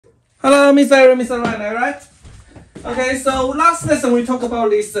Hello, Mr. Aaron, Mr. Ryan, right? Okay, so last lesson we talked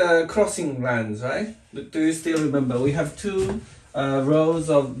about these crossing lines, right? Do you still remember? We have two rows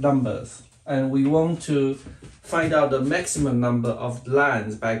of numbers and we want to find out the maximum number of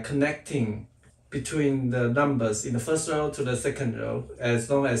lines by connecting between the numbers in the first row to the second row as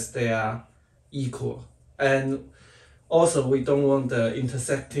long as they are equal. And also we don't want the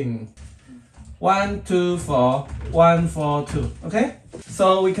intersecting 1, 2, 4, 1, 4, 2. Okay?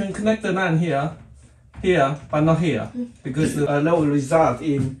 So we can connect the line here, but not here, because that will result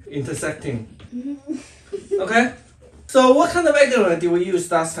in intersecting. Okay? So what kind of algorithm did we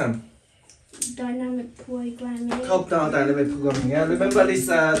use last time? Dynamic programming. Top-down dynamic programming. Yeah, remember this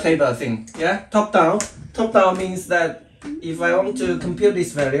table thing? Yeah, top-down. Top-down means that if I want to compute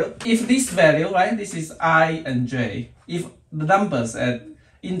this value, if this value, right, this is I and j, if the numbers at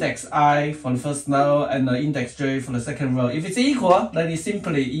index I for the first row and the index j for the second row, if it's equal, then it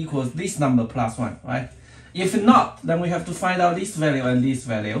simply equals this number plus 1, right? If not, then we have to find out this value and this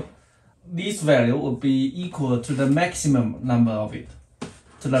value. This value will be equal to the maximum number of it,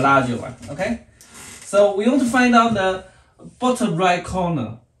 to the larger one, okay? So we want to find out the bottom right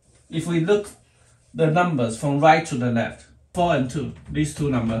corner. If we look the numbers from right to the left, 4 and 2, these two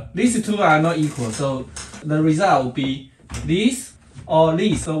numbers. These two are not equal, so the result will be this or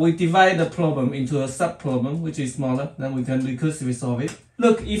this. So we divide the problem into a sub-problem, which is smaller, then we can recursively solve it.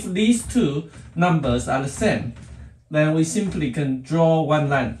 Look, if these two numbers are the same, then we simply can draw one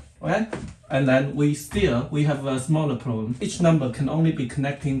line, okay? And then we have a smaller problem. Each number can only be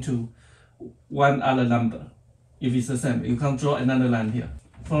connecting to one other number. If it's the same, you can't draw another line here.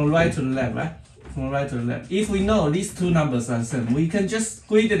 From right to the left, right? From right to the left. If we know these two numbers are the same, we can just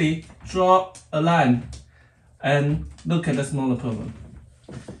quickly draw a line and look at the smaller problem.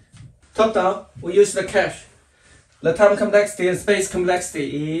 Top down, we use the cache. The time complexity and space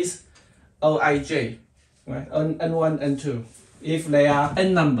complexity is Oj, right? N1, N2. If there are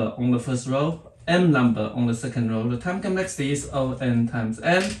n number on the first row, m number on the second row, the time complexity is On times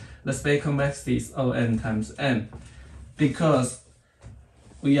n, the space complexity is On times n. Because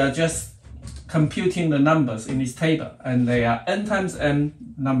we are just computing the numbers in this table, and there are n times m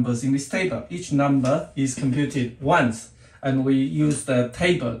numbers in this table. Each number is computed once, and we use the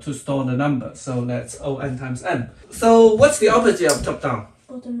table to store the number, so that's On times m. So what's the opposite of top down?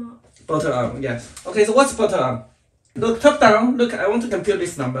 Bottom up. Bottom up, yes. Okay, so what's bottom up? Look, top down, look, I want to compute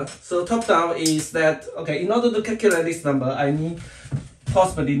this number. So top down is that, okay, in order to calculate this number, I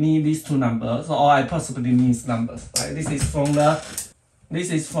possibly need these two numbers, or I possibly need numbers, right? This is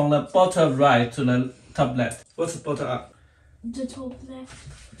from the bottom right to the top left. What's the bottom up? The top left.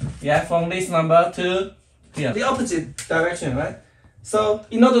 Yeah, from this number to here. The opposite direction, right? So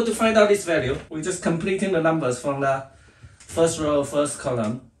in order to find out this value, we're just completing the numbers from the first row, first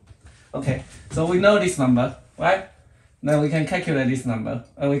column. Okay, so we know this number, right? Then we can calculate this number,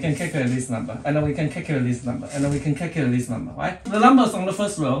 and we can calculate this number, and then we can calculate this number, and then we can calculate this number, right? The numbers on the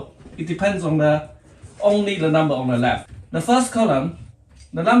first row, it depends on only the number on the left. The first column,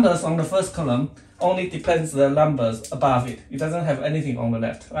 the numbers on the first column only depends the numbers above it. It doesn't have anything on the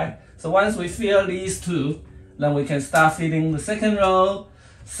left, right? So once we fill these two, then we can start filling the second row,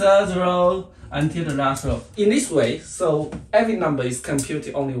 third row, until the last row. In this way, so every number is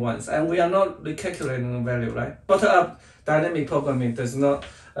computed only once, and we are not recalculating the value, right? Bottom-up dynamic programming does not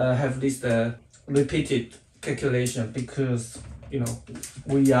have this repeated calculation, because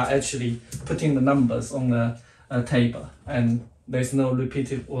we are actually putting the numbers on the table, and there's no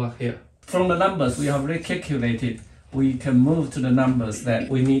repeated work here. From the numbers we have recalculated, we can move to the numbers that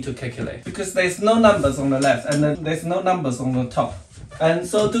we need to calculate, because there's no numbers on the left and then there's no numbers on the top. And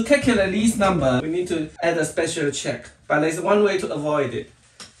so to calculate these numbers, we need to add a special check. But there's one way to avoid it,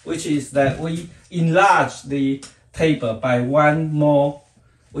 which is that we enlarge the table by one more.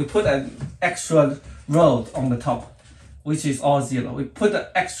 We put an extra row on the top, which is all 0. We put an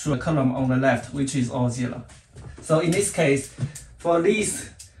extra column on the left, which is all 0. So in this case, for these,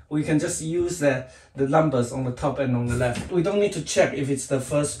 we can just use the numbers on the top and on the left. We don't need to check if it's the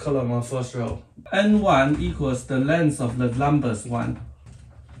first column or first row. N1 equals the length of the numbers 1.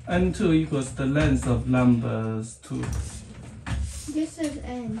 N2 equals the length of numbers 2. This is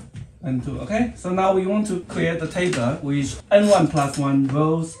n. N2, okay? So now we want to create a table with N1 plus 1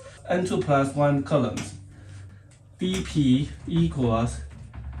 rows, N2 plus 1 columns. BP equals,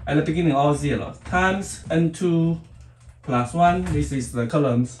 at the beginning all 0, times N2 plus 1, this is the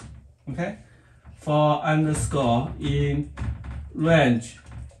columns, okay? For underscore in range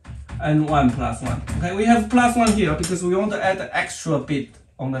N1 plus 1. Okay, we have plus 1 here because we want to add the extra bit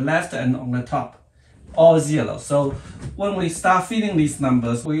on the left and on the top. all 0. So when we start filling these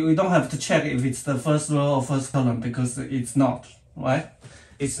numbers, we don't have to check if it's the first row or first column because it's not, right?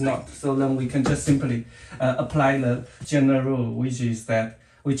 It's not. So then we can just simply apply the general rule, which is that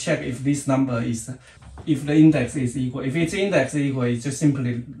we check if this number is, if the index is equal. If its index is equal, it just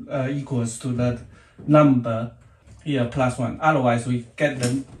simply equals to the number here plus 1. Otherwise, we get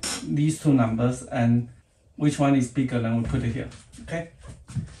these two numbers and which one is bigger, then we put it here. Okay.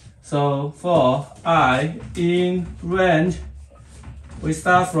 So for I in range, we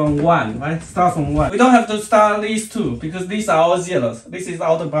start from 1, right? Start from 1. We don't have to start these two because these are all zeros. This is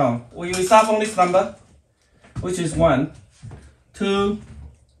outer bound. We start from this number, which is 1, to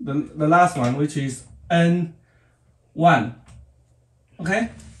the last one, which is n1. Okay?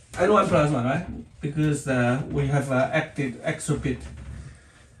 n1 plus 1, right? Because we have acted extra bit.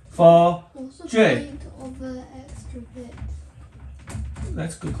 For What's the J. point of the extra bit?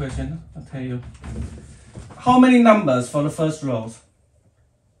 That's a good question. I'll tell you. How many numbers for the first rows?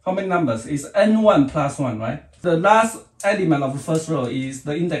 How many numbers? Is n1 plus 1, right? The last element of the first row is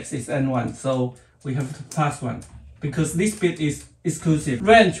the index is n1, so we have to plus 1 because this bit is exclusive.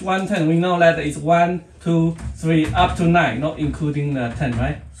 Range 110, we know that it's 1, 2, 3, up to 9, not including the 10,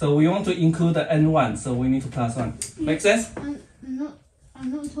 right? So we want to include the n1, so we need to plus 1. Make sense?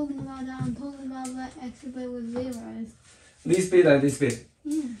 I'm not talking about that. I'm talking about the extra bit with zeros. This bit and this bit.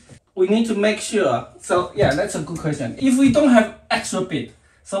 Yeah. We need to make sure. So yeah, that's a good question. If we don't have extra bit,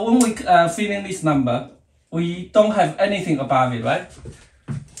 so when we fill in this number, we don't have anything above it, right?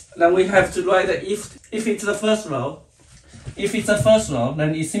 Then we have to write that if it's the first row, if it's the first row,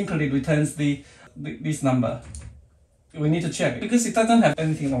 then it simply returns this number. We need to check it because it doesn't have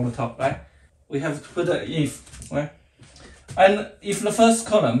anything on the top, right? We have to put an if, right? And if the first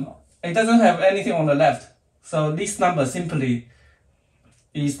column, it doesn't have anything on the left, so this number simply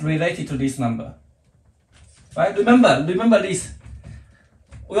is related to this number, right? Remember this.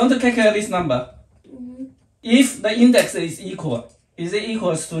 We want to calculate this number. Mm-hmm. If the index is equal, is it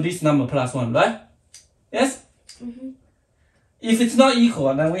equals to this number plus 1, right? Yes? Mm-hmm. If it's not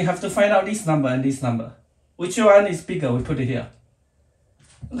equal, then we have to find out this number and this number. Which one is bigger, we put it here.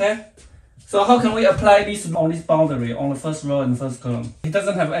 Okay? So how can we apply this on this boundary, on the first row and first column? It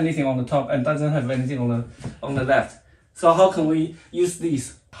doesn't have anything on the top and doesn't have anything on the left. So how can we use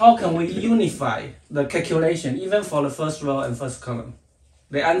this? How can we unify the calculation even for the first row and first column?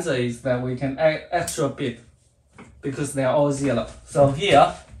 The answer is that we can add extra bit because they are all 0. So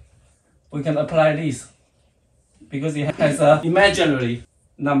here we can apply this because it has an imaginary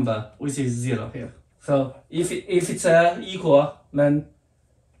number which is 0 here. So if it's equal, then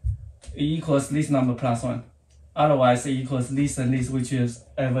it equals this number plus 1. Otherwise it equals this and this, which is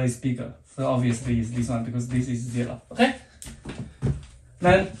ever is bigger. So obviously it's this one because this is 0. Okay?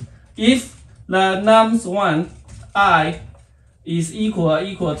 Then if the nums 1 I is equal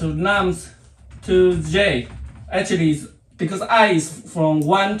to nums 2 j, actually it's because I is from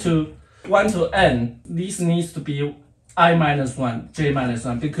 1 to n, this needs to be I minus 1, j minus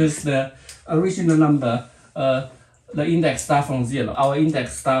 1, because the original number, the index start from 0. Our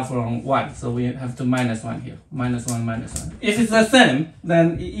index start from 1, so we have to minus 1 here. Minus 1, minus 1. If it's the same,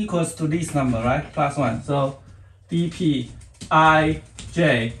 then it equals to this number, right? Plus 1. So dp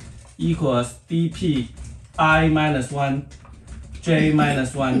ij equals dp I minus 1 j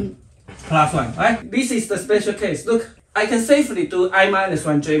minus 1 plus 1, right? This is the special case. Look, I can safely do I minus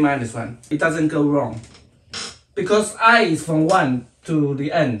 1 j minus 1. It doesn't go wrong. Because I is from 1 to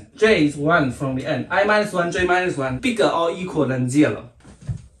the n, j is 1 from the n. I minus 1, j minus 1, bigger or equal than 0.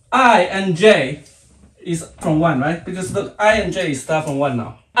 I and j is from 1, right? Because look, I and j start from 1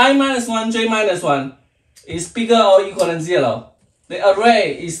 now. I minus 1, j minus 1 is bigger or equal than 0. The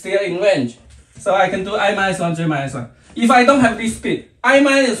array is still in range. So I can do I minus 1, j minus 1. If I don't have this bit, I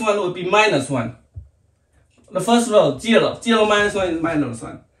minus 1 would be minus 1. The first row, 0. 0 minus 1 is minus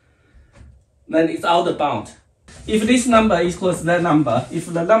 1. Then it's out of bound. If this number equals that number, if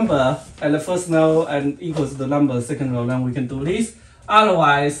the number at the first row and equals the number second row, then we can do this.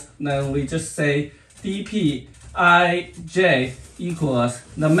 Otherwise, then we just say dp ij equals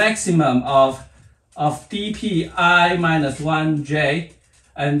the maximum of dp I minus 1 j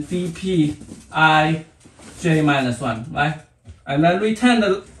and dp I j minus 1, right? And then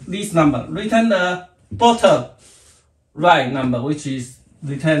return this number, return the bottom right number, which is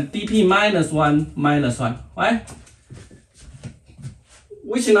return dp minus 1 minus 1, right?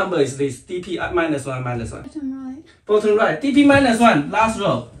 Which number is this? dp minus 1 minus 1. Bottom right. Bottom right. dp minus 1, last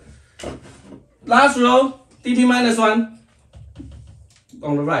row. Last row, dp minus 1.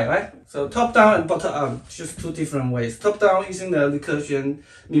 on the right, right? So top down and bottom up, just two different ways. Top down using the recursion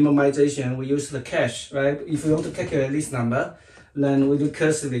minimization, we use the cache, right? If we want to calculate this number, then we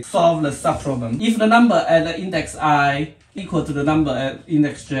recursively solve the subproblem. If the number at the index I equal to the number at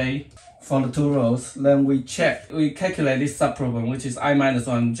index j for the two rows, then we calculate this subproblem, which is I minus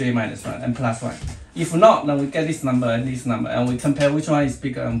 1, j minus 1, and plus 1. If not, then we get this number, and we compare which one is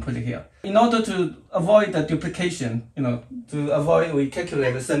bigger and put it here. In order to avoid the duplication, we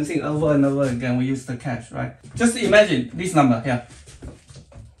calculate the same thing over and over again, we use the cache, right? Just imagine this number here,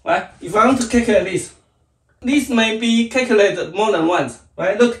 right? If I want to calculate this may be calculated more than once,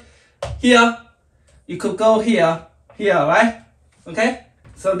 right? Look, here, you could go here, right? Okay?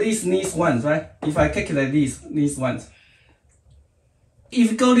 So these needs ones, right? If I calculate these ones.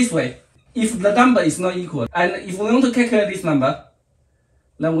 If you go this way, if the number is not equal, and if we want to calculate this number,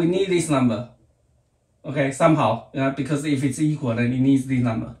 then we need this number. Okay, somehow, because if it's equal, then it needs this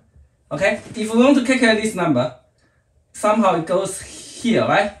number. Okay? If we want to calculate this number, somehow it goes here,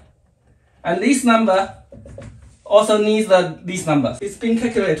 right? And this number also needs this number. It's been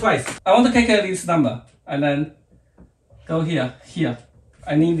calculated twice. I want to calculate this number, and then go here.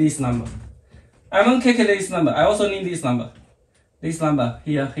 I need this number. I want to calculate this number. I also need this number. This number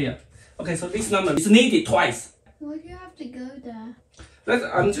here. Okay, so this number is needed twice. Why do you have to go there?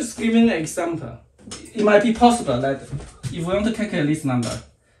 I'm just giving an example. It might be possible that if we want to calculate this number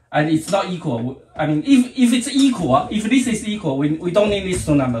and it's not equal, I mean, if it's equal, if this is equal, we don't need these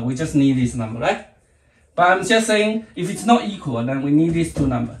two numbers. We just need this number, right? But I'm just saying, if it's not equal, then we need these two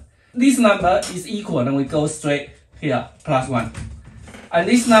numbers. This number is equal, then we go straight here, plus 1. And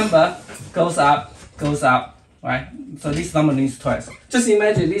this number goes up, right? So this number needs twice. Just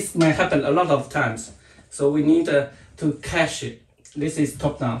imagine this may happen a lot of times. So we need to cache it. This is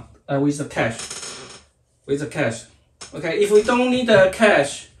top down with a cache. Okay, if we don't need a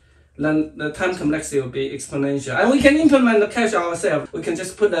cache, then the time complexity will be exponential. And we can implement the cache ourselves. We can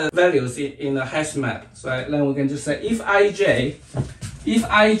just put the values in a hash map. So then we can just say if ij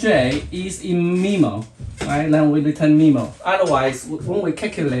is in MIMO, right, then we return MIMO. Otherwise, when we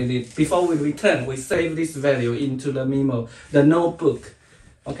calculate it, before we return, we save this value into the MIMO, the notebook.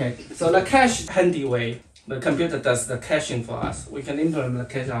 Okay, so the cache handy way, the computer does the caching for us. We can implement the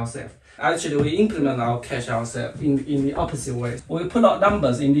cache ourselves. Actually, we implement our cache ourselves in the opposite way. We put out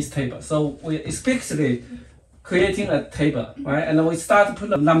numbers in this table. So we explicitly creating a table, right? And then we start to put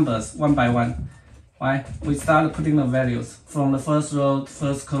the numbers one by one, right? We start putting the values from the first row,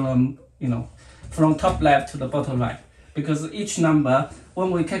 first column, from top left to the bottom right. Because each number,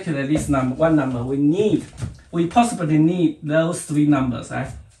 when we calculate this one number, we possibly need those three numbers,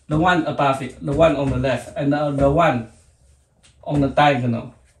 right? The one above it, the one on the left, and the one on the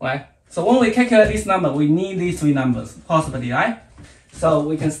diagonal, right? So when we calculate this number, we need these three numbers, possibly, right? So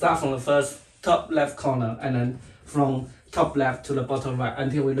we can start from the first top left corner, and then from top left to the bottom right,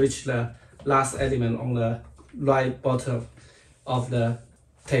 until we reach the last element on the right bottom of the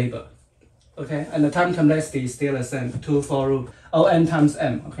table. Okay, and the time complexity is still the same, 2 for root O(n) times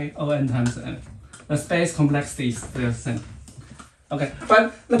m, okay, O(n) times m. The space complexity is still the same. Okay,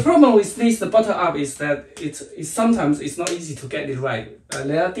 but the problem with this, the bottom up, is that sometimes it's not easy to get it right.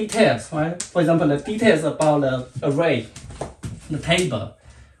 There are details, right? For example, the details about the array, the table,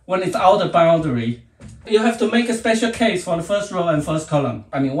 when it's out of boundary, you have to make a special case for the first row and first column.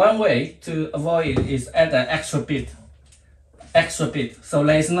 I mean, one way to avoid it is add an extra bit. So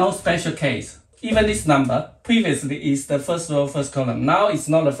there is no special case. Even this number previously is the first row, first column. Now it's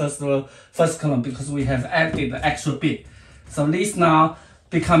not the first row, first column because we have added the extra bit. So this now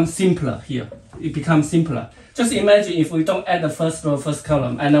becomes simpler here. It becomes simpler. Just imagine if we don't add the first row, first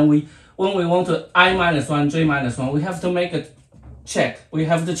column, and then when we want to I minus 1, j minus 1, we have to make a check. We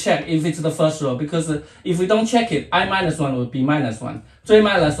have to check if it's the first row, because if we don't check it, I minus 1 will be minus 1. J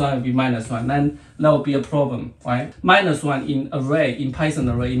minus 1 will be minus 1. Then there will be a problem, right? Minus 1 in array, in Python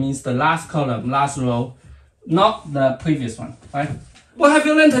array, it means the last column, last row, not the previous one, right? What have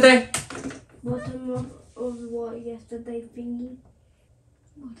you learned today? Bottom of what yesterday thingy?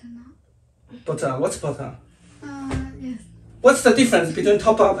 Bottom up. Bottom, what's bottom? Yes. What's the difference between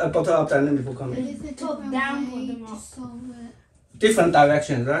top up and bottom up dynamic programming? It is a top down, bottom up. Solve it. Different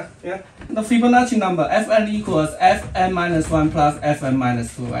directions, right? Yeah. The Fibonacci number Fn equals Fn minus 1 plus Fn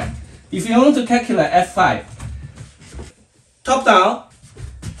minus 2, right? If you want to calculate F5, top down,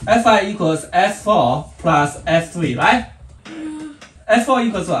 F5 equals F4 plus F3, right? F4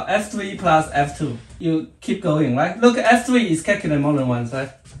 equals what? F3 plus F2. You keep going, right? Look, F3 is calculated more than once,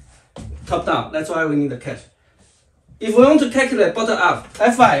 right? Top down, that's why we need a cache. If we want to calculate bottom up,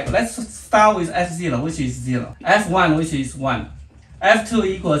 F5, let's start with F0, which is 0. F1, which is 1. f2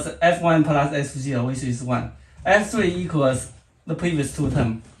 equals f1 plus f0, which is 1. f3 equals the previous two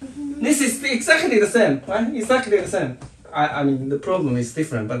terms. This is exactly the same, right? Exactly the same. I mean, the problem is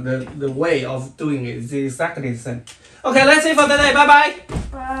different, but the way of doing it is exactly the same. Okay, that's it for today. Bye-bye.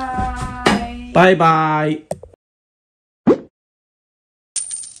 Bye. Bye-bye.